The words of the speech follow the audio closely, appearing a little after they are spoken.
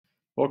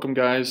Welcome,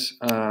 guys.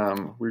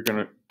 We're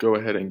going to go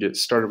ahead and get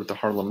started with the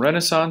Harlem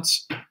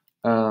Renaissance.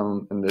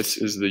 And this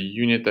is the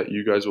unit that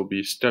you guys will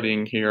be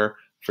studying here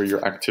for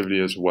your activity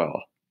as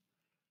well.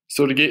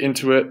 So to get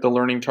into it, the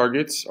learning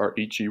targets are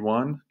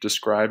HE1,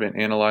 describe and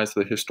analyze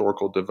the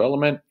historical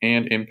development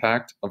and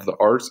impact of the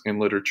arts and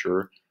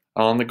literature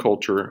on the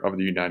culture of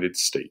the United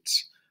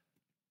States.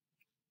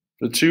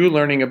 The two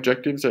learning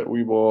objectives that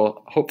we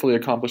will hopefully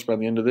accomplish by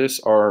the end of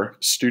this are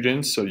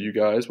students, so you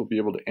guys will be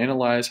able to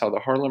analyze how the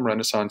Harlem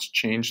Renaissance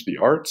changed the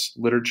arts,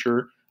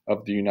 literature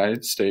of the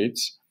United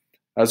States,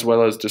 as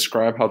well as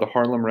describe how the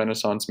Harlem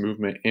Renaissance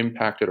movement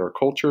impacted our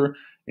culture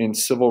and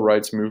civil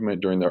rights movement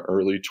during the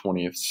early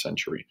 20th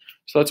century.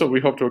 So that's what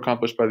we hope to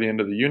accomplish by the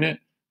end of the unit.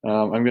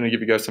 I'm going to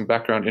give you guys some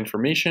background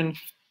information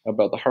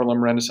about the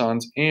Harlem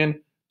Renaissance, and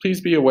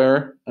please be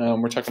aware,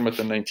 we're talking about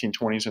the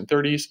 1920s and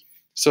 30s.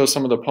 So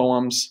some of the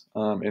poems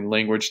and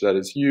language that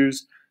is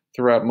used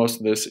throughout most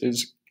of this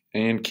is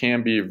and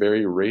can be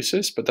very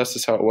racist, but that's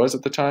just how it was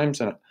at the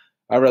times. And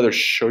I'd rather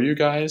show you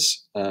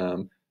guys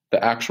the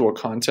actual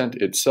content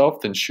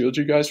itself than shield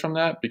you guys from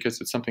that,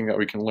 because it's something that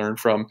we can learn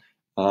from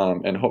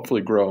and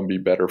hopefully grow and be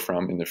better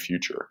from in the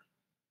future.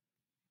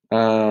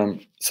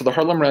 So the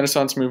Harlem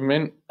Renaissance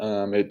movement,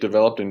 it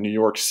developed in New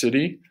York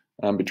City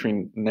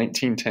between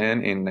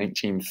 1910 and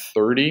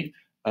 1930,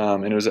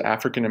 and it was an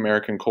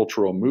African-American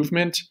cultural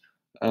movement.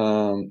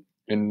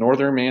 In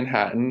northern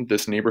Manhattan,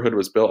 this neighborhood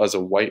was built as a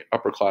white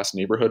upper-class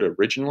neighborhood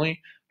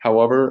originally.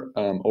 However,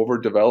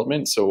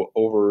 overdevelopment, so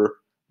over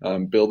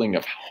building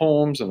of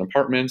homes and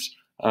apartments,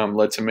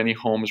 led to many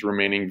homes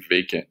remaining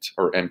vacant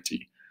or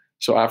empty.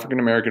 So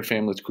African-American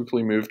families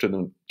quickly moved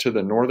to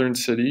the northern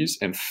cities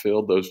and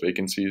filled those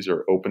vacancies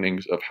or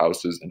openings of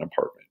houses and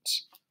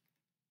apartments.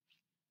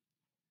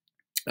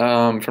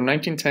 From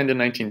 1910 to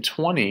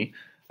 1920,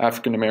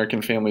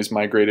 African-American families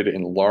migrated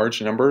in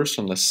large numbers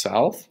from the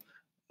South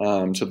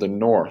to the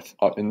north,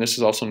 and this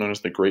is also known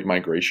as the Great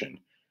Migration.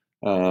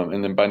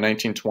 And then by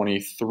 1920,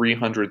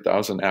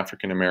 300,000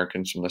 African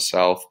Americans from the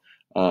South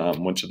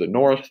went to the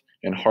north,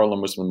 and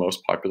Harlem was the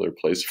most popular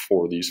place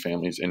for these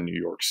families in New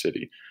York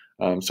City.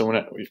 So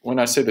when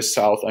I say the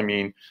South, I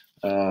mean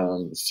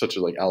such as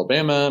like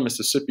Alabama,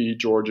 Mississippi,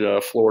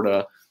 Georgia,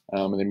 Florida,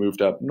 and they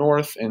moved up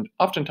north, and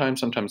oftentimes,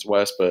 sometimes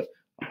west, but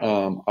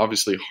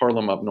obviously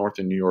Harlem up north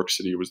in New York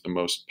City was the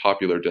most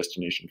popular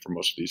destination for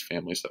most of these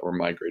families that were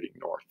migrating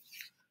north.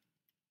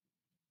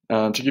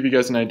 To give you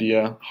guys an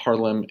idea,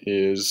 Harlem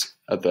is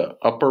at the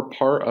upper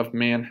part of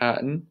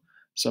Manhattan.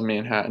 So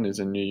Manhattan is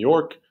in New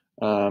York,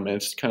 and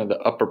it's kind of the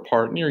upper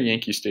part near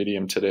Yankee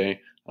Stadium today,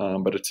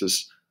 but it's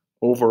this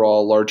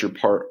overall larger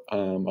part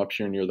up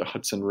here near the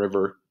Hudson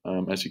River,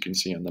 as you can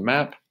see on the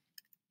map.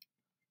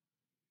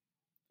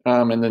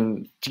 And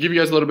then to give you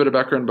guys a little bit of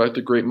background about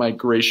the Great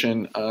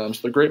Migration, so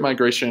the Great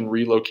Migration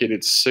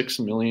relocated 6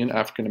 million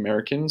African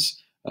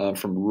Americans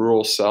from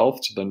rural South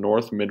to the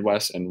North,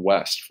 Midwest, and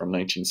West from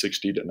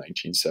 1960 to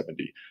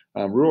 1970.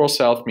 Rural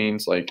South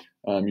means like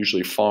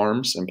usually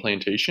farms and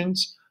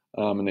plantations,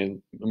 and they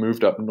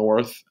moved up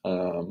north.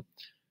 And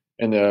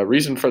the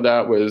reason for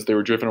that was they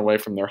were driven away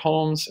from their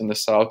homes in the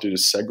South due to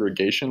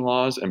segregation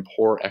laws and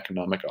poor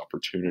economic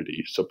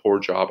opportunity, so poor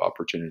job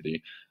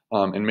opportunity.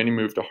 And many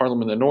moved to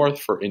Harlem in the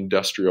North for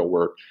industrial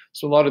work.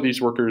 So a lot of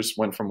these workers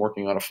went from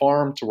working on a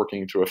farm to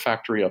working to a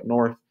factory up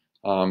north,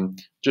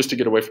 just to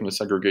get away from the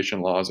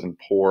segregation laws and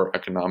poor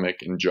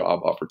economic and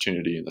job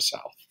opportunity in the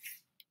South.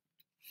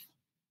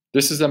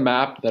 This is a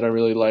map that I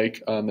really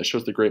like that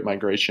shows the Great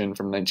Migration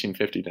from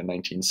 1950 to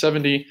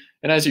 1970.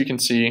 And as you can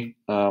see,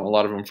 a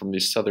lot of them from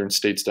these southern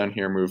states down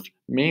here moved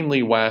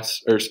mainly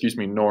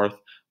north,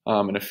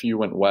 and a few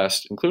went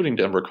west, including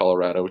Denver,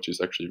 Colorado, which is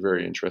actually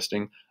very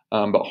interesting.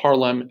 But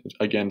Harlem,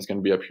 again, is going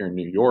to be up here in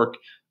New York.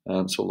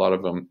 So a lot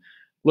of them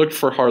looked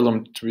for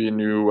Harlem to be a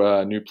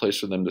new place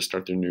for them to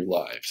start their new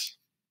lives.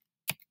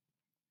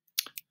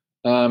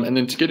 And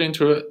then to get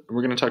into it,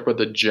 we're going to talk about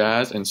the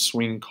jazz and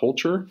swing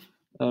culture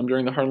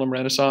during the Harlem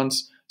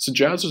Renaissance. So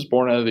jazz was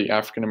born out of the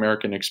African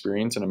American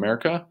experience in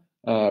America,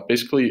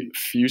 basically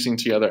fusing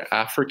together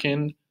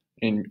African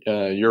and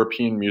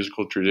European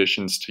musical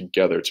traditions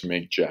together to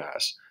make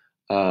jazz.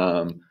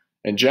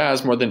 And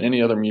jazz, more than any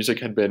other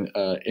music, had been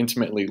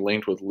intimately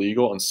linked with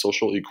legal and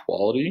social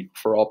equality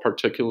for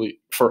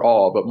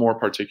all, but more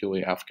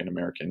particularly African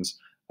Americans.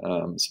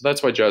 So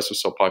that's why jazz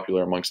was so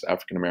popular amongst the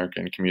African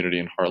American community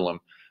in Harlem.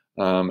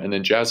 And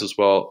then jazz as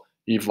well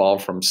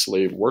evolved from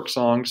slave work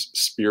songs,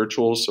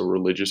 spirituals, so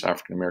religious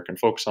African American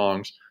folk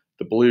songs,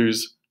 the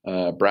blues,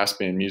 brass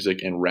band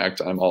music, and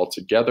ragtime all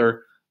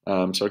together.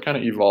 So it kind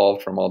of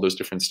evolved from all those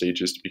different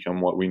stages to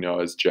become what we know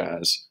as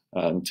jazz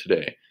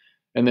today.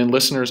 And then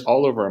listeners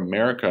all over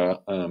America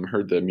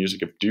heard the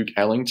music of Duke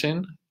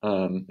Ellington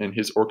and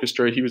his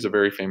orchestra. He was a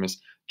very famous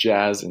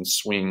jazz and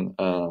swing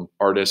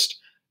artist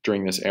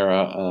during this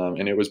era,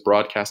 and it was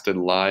broadcasted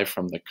live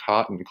from the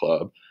Cotton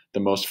Club, the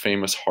most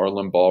famous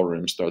Harlem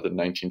ballrooms throughout the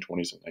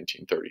 1920s and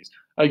 1930s.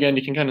 Again,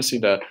 you can kind of see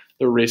the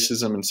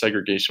racism and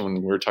segregation when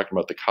we were talking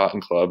about the Cotton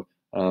Club.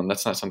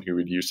 That's not something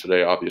we would use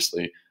today,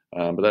 obviously,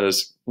 but that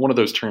is one of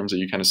those terms that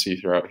you kind of see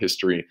throughout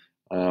history,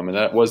 and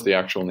that was the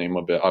actual name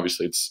of it.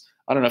 Obviously,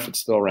 I don't know if it's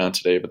still around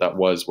today, but that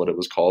was what it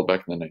was called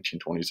back in the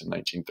 1920s and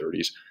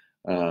 1930s.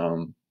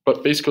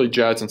 But basically,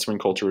 jazz and swing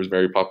culture was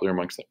very popular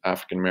amongst the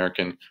African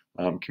American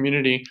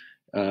community.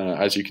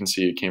 As you can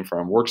see, it came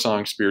from work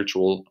songs,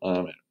 spiritual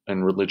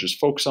and religious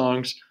folk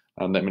songs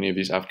that many of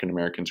these African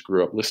Americans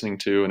grew up listening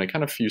to, and it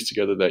kind of fused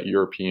together that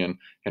European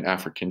and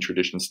African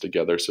traditions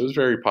together. So it was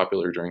very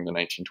popular during the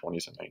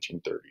 1920s and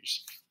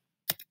 1930s.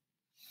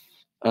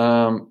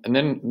 And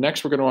then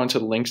next, we're going to go on to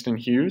Langston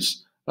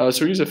Hughes.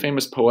 So he's a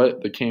famous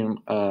poet that came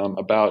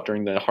about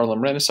during the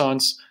Harlem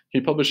Renaissance.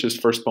 He published his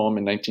first poem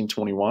in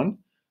 1921,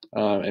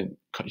 and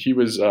he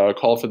was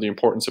called for the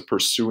importance of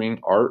pursuing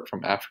art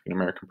from African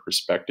American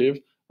perspective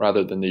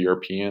rather than the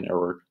European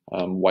or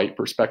white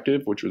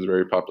perspective, which was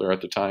very popular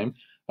at the time.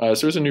 So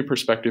there's a new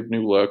perspective,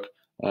 new look.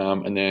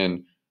 And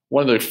then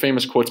one of the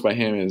famous quotes by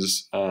him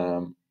is,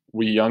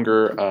 "We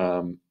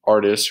younger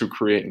artists who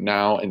create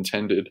now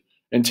intend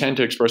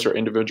to express our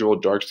individual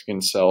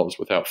dark-skinned selves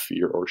without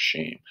fear or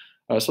shame."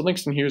 So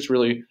Langston Hughes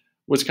really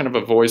was kind of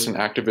a voice and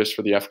activist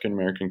for the African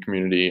American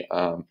community,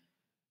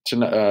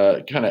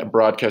 to kind of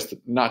broadcast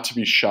not to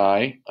be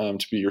shy,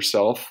 to be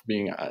yourself,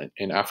 being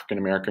an African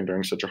American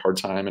during such a hard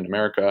time in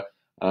America,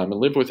 and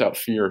live without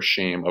fear or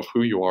shame of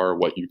who you are,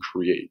 what you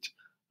create.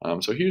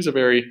 So he was a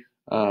very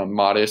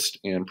modest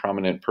and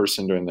prominent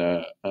person during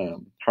the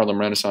Harlem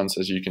Renaissance,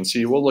 as you can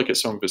see. We'll look at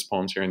some of his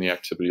poems here in the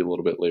activity a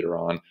little bit later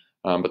on,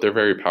 but they're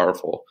very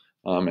powerful,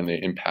 and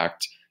they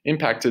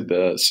impacted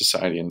the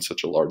society in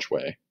such a large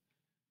way.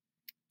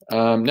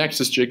 Next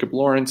is Jacob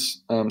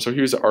Lawrence. So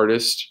he was an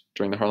artist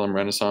during the Harlem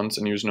Renaissance,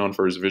 and he was known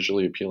for his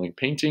visually appealing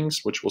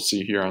paintings, which we'll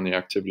see here on the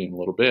activity in a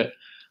little bit.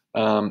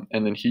 And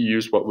then he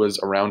used what was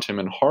around him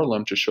in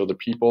Harlem to show the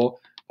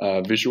people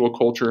visual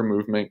culture,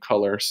 movement,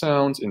 color,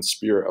 sounds, and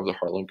spirit of the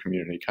Harlem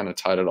community, kind of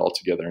tied it all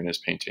together in his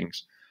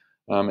paintings.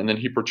 And then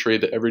he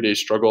portrayed the everyday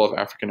struggle of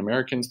African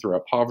Americans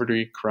throughout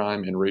poverty,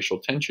 crime, and racial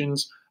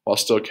tensions, while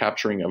still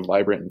capturing a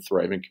vibrant and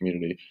thriving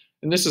community.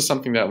 And this is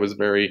something that was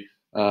very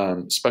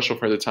special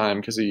for the time,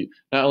 because he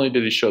not only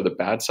did he show the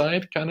bad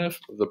side, kind of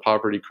the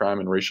poverty, crime,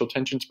 and racial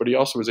tensions, but he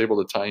also was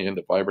able to tie in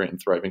the vibrant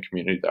and thriving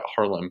community that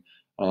Harlem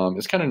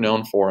is kind of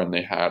known for, and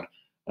they had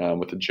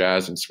with the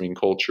jazz and swing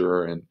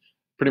culture and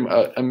pretty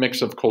much a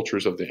mix of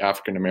cultures of the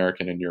African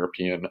American and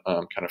European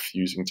kind of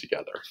fusing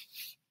together.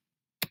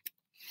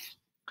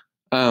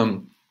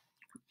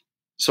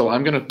 So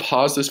I'm going to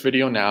pause this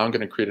video now. I'm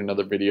going to create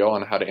another video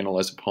on how to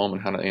analyze a poem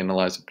and how to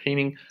analyze a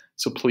painting.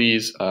 So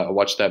please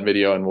watch that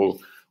video, and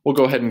we'll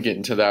go ahead and get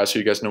into that so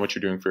you guys know what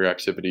you're doing for your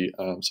activity.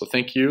 So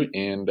thank you,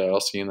 and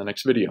I'll see you in the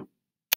next video.